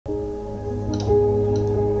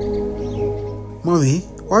Mommy,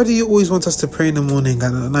 why do you always want us to pray in the morning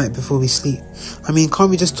and at night before we sleep? I mean, can't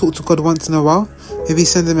we just talk to God once in a while? Maybe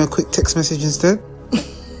send him a quick text message instead?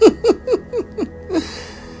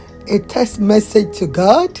 A text message to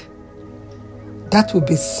God? That would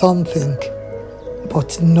be something.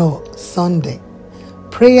 But no, Sunday.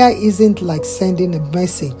 Prayer isn't like sending a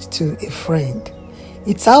message to a friend.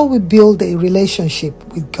 It's how we build a relationship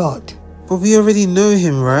with God. But we already know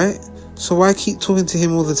him, right? So why keep talking to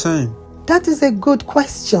him all the time? That is a good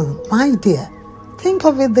question, my dear. Think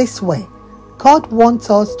of it this way. God wants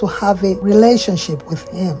us to have a relationship with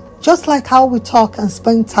him, just like how we talk and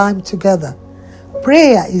spend time together.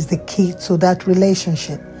 Prayer is the key to that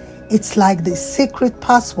relationship. It's like the secret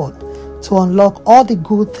password to unlock all the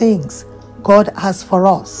good things God has for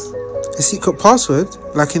us. A secret password?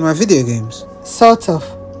 Like in my video games? Sort of,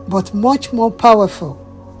 but much more powerful.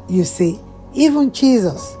 You see, even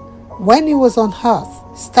Jesus, when he was on earth,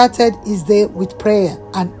 started his day with prayer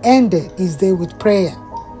and ended his day with prayer.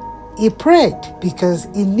 He prayed because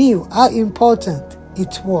he knew how important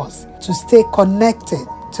it was to stay connected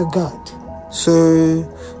to God. So,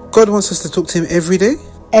 God wants us to talk to him every day?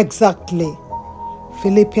 Exactly.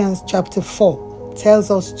 Philippians chapter 4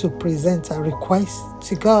 tells us to present our requests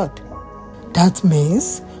to God. That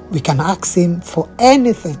means we can ask him for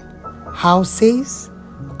anything. Houses,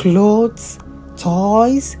 clothes,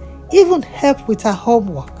 toys, even help with our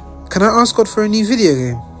homework. Can I ask God for a new video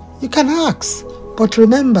game? You can ask, but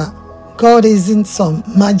remember, God isn't some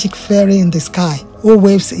magic fairy in the sky who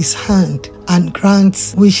waves his hand and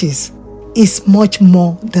grants wishes. It's much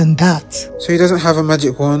more than that. So he doesn't have a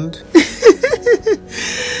magic wand?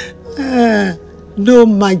 No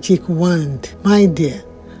magic wand, my dear.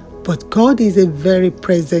 But God is a very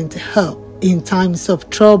present help in times of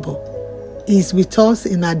trouble. He's with us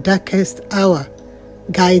in our darkest hour,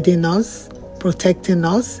 guiding us, protecting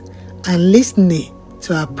us, and listening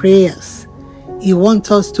to our prayers. He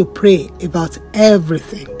wants us to pray about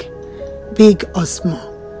everything, big or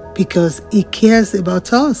small, because he cares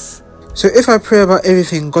about us. So if I pray about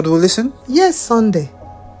everything, God will listen? Yes, Sunday.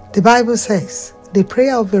 The Bible says, the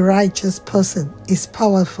prayer of a righteous person is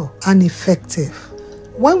powerful and effective.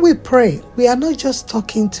 When we pray, we are not just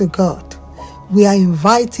talking to God. We are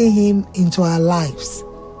inviting him into our lives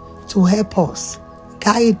to help us,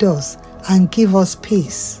 guide us, and give us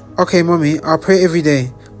peace. Okay, Mommy, I'll pray every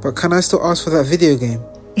day, but can I still ask for that video game?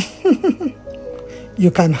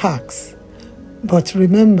 You can ask. But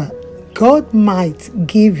remember, God might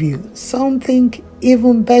give you something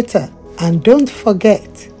even better. And don't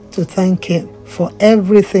forget to thank him for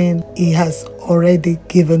everything he has already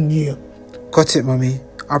given you. Got it, Mommy.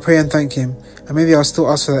 I'll pray and thank him. And maybe I'll still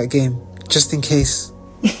ask for that game, just in case.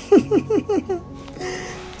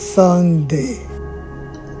 Sunday.